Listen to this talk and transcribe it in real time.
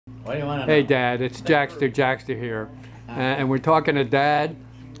What do you want to know? Hey, Dad, it's Jackster here. And we're talking to Dad,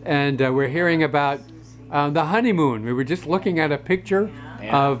 and we're hearing about the honeymoon. We were just looking at a picture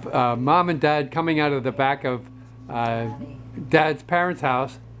of Mom and Dad coming out of the back of Dad's parents'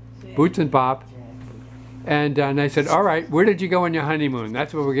 house, Boots and Bop. And I said, all right, where did you go on your honeymoon?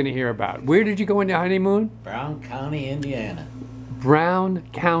 That's what we're going to hear about. Where did you go on your honeymoon? Brown County, Indiana. Brown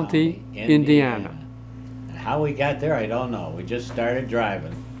County, Indiana. And how we got there, I don't know. We just started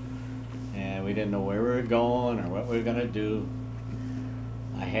driving. And we didn't know where we were going or what we were going to do.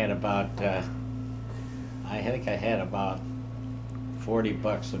 I had about, I think I had about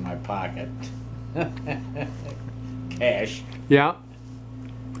 $40 in my pocket. Cash. Yeah.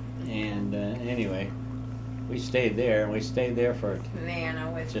 And anyway, we stayed there, and we stayed there for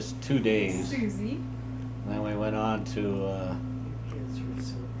just 2 days. Susie. Then we went on to,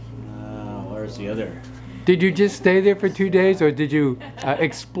 where's the other? Did you just stay there for 2 days, or did you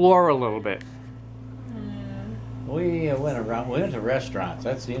explore a little bit? We went around, we went to restaurants.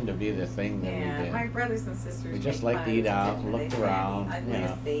 That seemed to be the thing that we did. My brothers and sisters. We just liked to eat out and looked around, you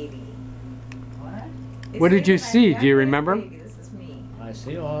know. What did you see? Do you remember? This is me. I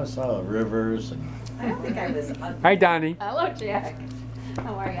saw rivers and I don't think I was ugly. Hi, Donnie. Hello, Jack.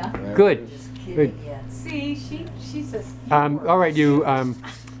 How are ya? rivers. Good. Good. See, she says. All right, you.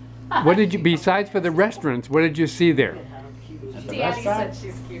 What did you? Besides for the restaurants, what did you see there? At the Daddy said restaurant?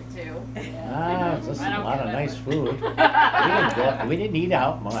 she's cute too. Just a lot of nice food. We didn't eat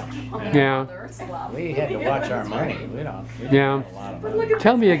out much. Yeah. We had to watch our money. We don't Yeah. have a lot of money.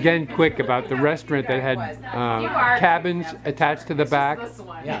 Tell me again, quick, about the restaurant that had cabins attached to the back. This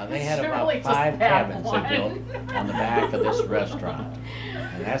one. Yeah, they had about Surely just 5 that cabins one. they built on the back of this restaurant.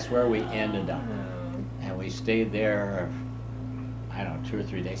 And that's where we ended up. And we stayed there, I don't know, 2 or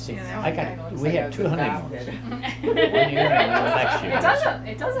 3 days. See, we had 2 honeymoons. 1 year and then the next year. It doesn't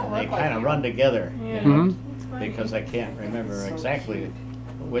And they look like kind of you. run together, you Mhm. know, because I can't remember exactly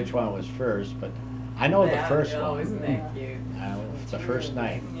which one was first, but I know the first Oh, one. isn't that cute? The first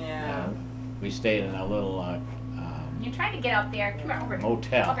night. Yeah. We stayed in a little You're trying to get out there. Come on, over here.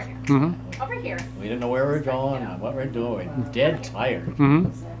 motel. Over here. Mhm. Over here. We didn't know where we were going or what we were doing. We were dead tired,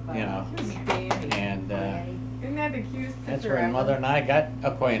 Mhm. you know. And Isn't that the cutest picture that's when ever? Mother and I got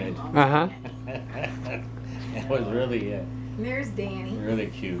acquainted. Uh huh. It was really, There's Danny. really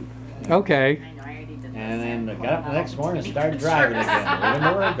cute. Okay. I know, I already did this. And then I got up the next morning and started driving again. We didn't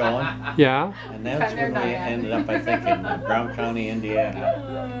know where we were going. Yeah. And that's when we ended up, I think, in Brown County, Indiana.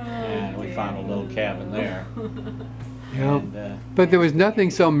 And we found a little cabin there. Yeah. And, But there was nothing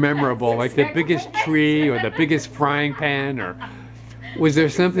so memorable, like the biggest tree or the biggest frying pan, or was there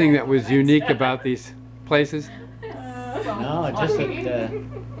something that was unique about these places? no, it just that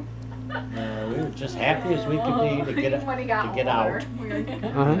we were just happy as we could be to get When he got to get older. out. We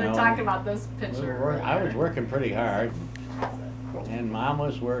Uh-huh. were talking about this picture. I was working pretty hard, and Mom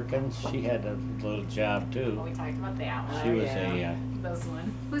was working. She had a little job Oh, too. we talked about that one. She was This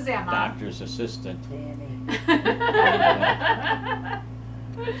one. Who's that, a Mom? doctor's assistant.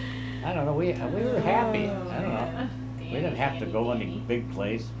 I don't know. We were happy. I don't know. We didn't have to go any big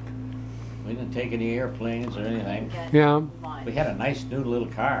place. We didn't take any airplanes or anything. Yeah. We had a nice new little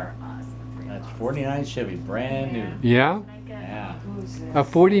car. That's 49 Chevy, brand new. Yeah. Yeah, A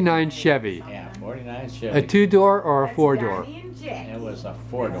 49 Chevy. yeah, 49 A Chevy. 2-door or a 4-door? Danny and Jackie. It was a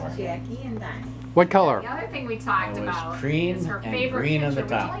 4-door. Jackie and Donnie. What color? The other thing we talked It was about cream is her and favorite green on the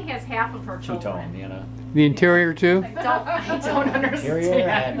picture, which top. only has half of her Two-tone, children. you know. The interior too? I don't Interior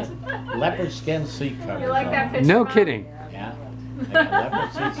had understand. leopard skin seat covers You like on that it. picture? No Mom? kidding. Yeah, like a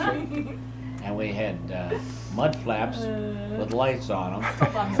leopard seat. And we had mud flaps with lights on them. Still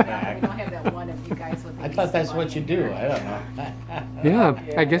bums me out. We don't have that one of you guys with the I thought that's what you do. I don't know. Yeah,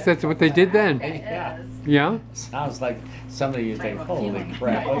 I guess that's what they did then. Yeah. Yeah? Sounds like somebody you think, holy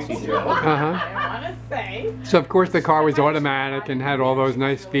crap, what's he doing? Uh-huh. I want to say. So of course the car was automatic and had all those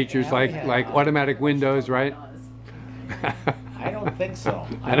nice features like automatic windows, right? I don't think so.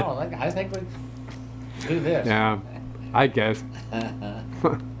 I don't think. I think we do this. Yeah, I guess.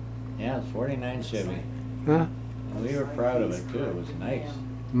 Yeah, it's 49 Chevy. Huh? And we were proud of it too. It was nice.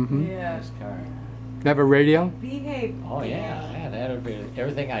 Mm-hmm. Yeah. Nice car. Have a radio? Behave. Oh yeah, that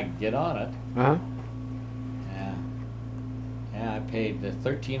everything I could get on it. Uh-huh. Yeah. Yeah, I paid the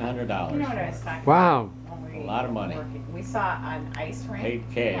 $1,300. You know what I was talking Wow. about? when we A lot of money. were working? We saw an ice rink. Paid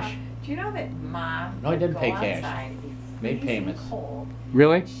cash. Do you know that Mom No, I didn't would pay go cash. outside, it'd be Made freezing payments. Cold.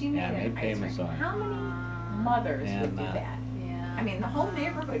 Really? She made Yeah, an made ice payments rink. on it. How many mothers would And, do that? Yeah. I mean, the whole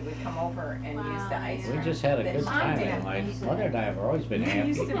neighborhood would come over and use the ice We rink. just had a That good Mom time in didn't. life. Mother and I have always been You happy.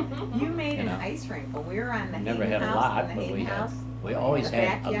 used to, you made You an know. ice rink, but we were on the Never Hayden had a house, lot, and the but we Hayden had. house We always In the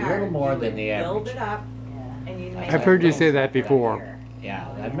had a backyard, little more you than would the Build average. it up, and you'd make I've heard you a say that little before. fire. Yeah,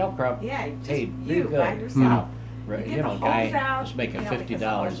 that milk crop Yeah, just paid pretty you good. by yourself. You You know, get the guy hose out, was making you know, because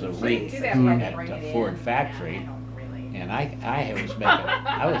 $50 a it was week free. at the Ford factory, and I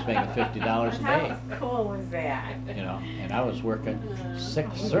was making $50 a day. How cool was that? You know, and I was working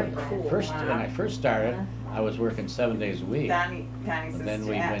Cool, first when I first started, I was working 7 days a week. Donnie says, But then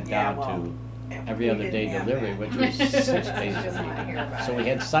we yeah, went yeah, down well, to every other day didn't have delivery, that. which was 6 days She doesn't wanna a hear week. about So we it.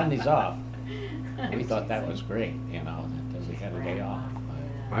 had Sundays off. We thought that was great, you know, that we had a day off.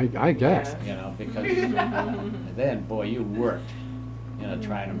 I guess. You know, because then, boy, you worked, you know,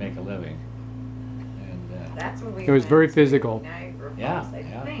 trying to make a living. And That's when we It was went very to physical. Niagara Falls, Yeah, I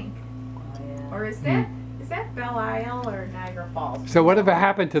yeah. think. Or is that Belle Isle or Niagara Falls? So whatever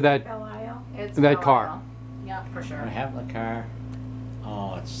happened to that? Belle Isle? It's That Belle car. Isle. Yeah, for sure. what happened to the car?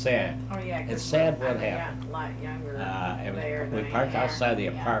 Oh, it's sad. Oh, yeah. 'cause It's sad we're- what I'm a happened. lot younger It was- there we than parked I am. outside the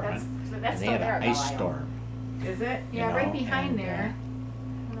Yeah, apartment, that's and they still had there, an Belle ice Isle. storm. Is it? you Yeah, know, right behind and, there.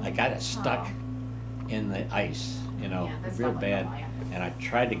 I got it stuck Oh. in the ice, you know, Yeah, that's real not like bad, Belle Isle. and I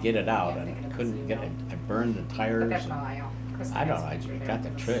tried to get it out, Yeah, and thinking I of couldn't get it. casino. I burned the But tires. that's and Belle Isle. Kristen I don't has know. a I picture there got the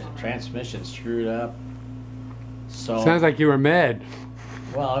of the summer. transmission screwed up. So Sounds like you were mad.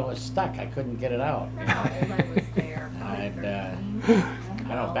 well, it was stuck. I couldn't get it out. You know? I was there. probably And, 13.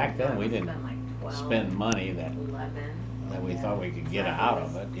 I know back then we It's didn't been like 12, spend money that 11. we thought we could get out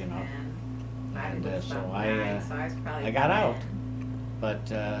of it, you know. And, so I got out,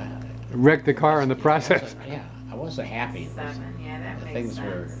 but Wrecked the car in the process. yeah, I wasn't happy. It was- 7, yeah, that the makes things sense.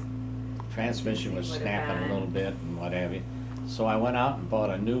 were transmission was Would've snapping a been- little bit and what have you. So I went out and bought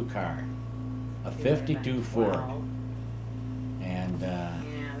a new car, a 52 Ford, and Yeah,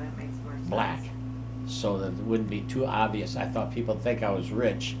 that makes more sense. black, so that it wouldn't be too obvious. I thought people would think I was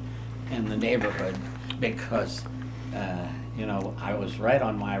rich in the neighborhood because, you know, I was right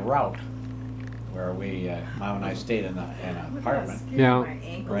on my route where Mom and I stayed in an apartment, Yeah.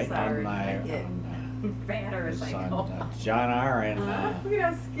 right on my, fatter as I on go. John R. and Look at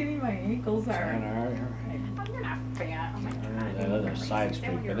how skinny my ankles John are. R. I'm not fat. Oh my God. The other side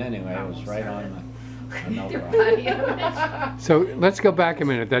street, but anyway, it was right on the no Your problem. body. So let's go back a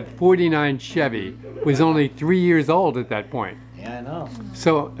minute. That 49 Chevy was only 3 years old at that point. Yeah, I know.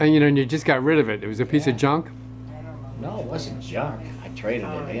 So, and, you know, and you just got rid of it. It was a piece of junk. No, it wasn't junk. I traded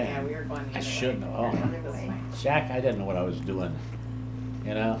Oh, it yeah, we in. were going the I other shouldn't way. have. The other way. Jack, I didn't know what I was doing.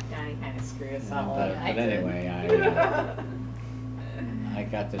 You know? Johnny kind of screwed us But, all but up. anyway, I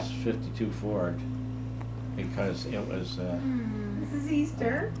got this 52 Ford because it was This is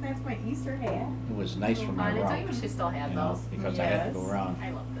Easter. That's my Easter hat. nice for my I didn't tell you route. we should still have You know, those. because I had to go Yes. around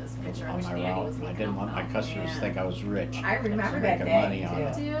I love this picture. I on wish my Daddy route. was I looking didn't up want my now. customers to Yeah. think I was rich. I remember that Making day money on too.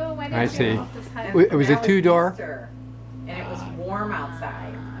 it. Do why did I you see. get off this high? It was a That two-door? Easter, and it was warm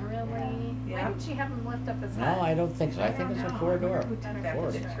outside. Really? Why Yeah. didn't she have him lift up his No, head? I don't think so. I think it's a 4-door. Who took that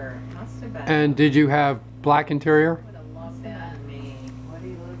Ford. picture? Must have been. And did you have black interior? Would have Must loved have that. been me. What do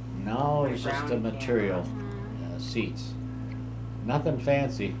you look? No, My it was just brownie the material Mhm. seats. Nothing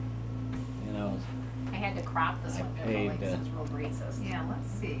fancy. You know, I had to crop this I one paid, carefully because it's real racist. Yeah, let's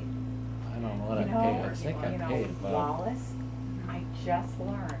see. I don't know what I You know, paid. I think I you know, paid about. Wallace, I just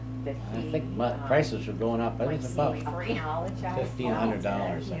learned that I he. think prices were going up. I think it's about, Apologized.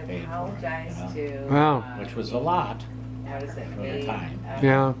 $1,500 He I paid for it, apologized you to. Wow. which was a lot. What is it? for the time.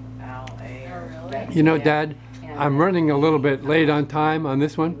 Yeah. L.A. Oh, really? You know, Dad, I'm running a little bit late on time on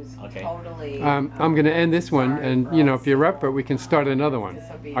this one. Okay. Totally. I'm going to end this one, and, you know, if you're up for it, we can start another one.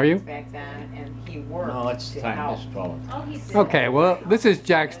 Are you? Back then, and he worked No, it's to time. help. It's 12 o'clock. Oh, he's Okay, well, this is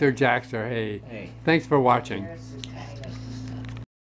Jackster. Hey, Hey. thanks for watching. Here's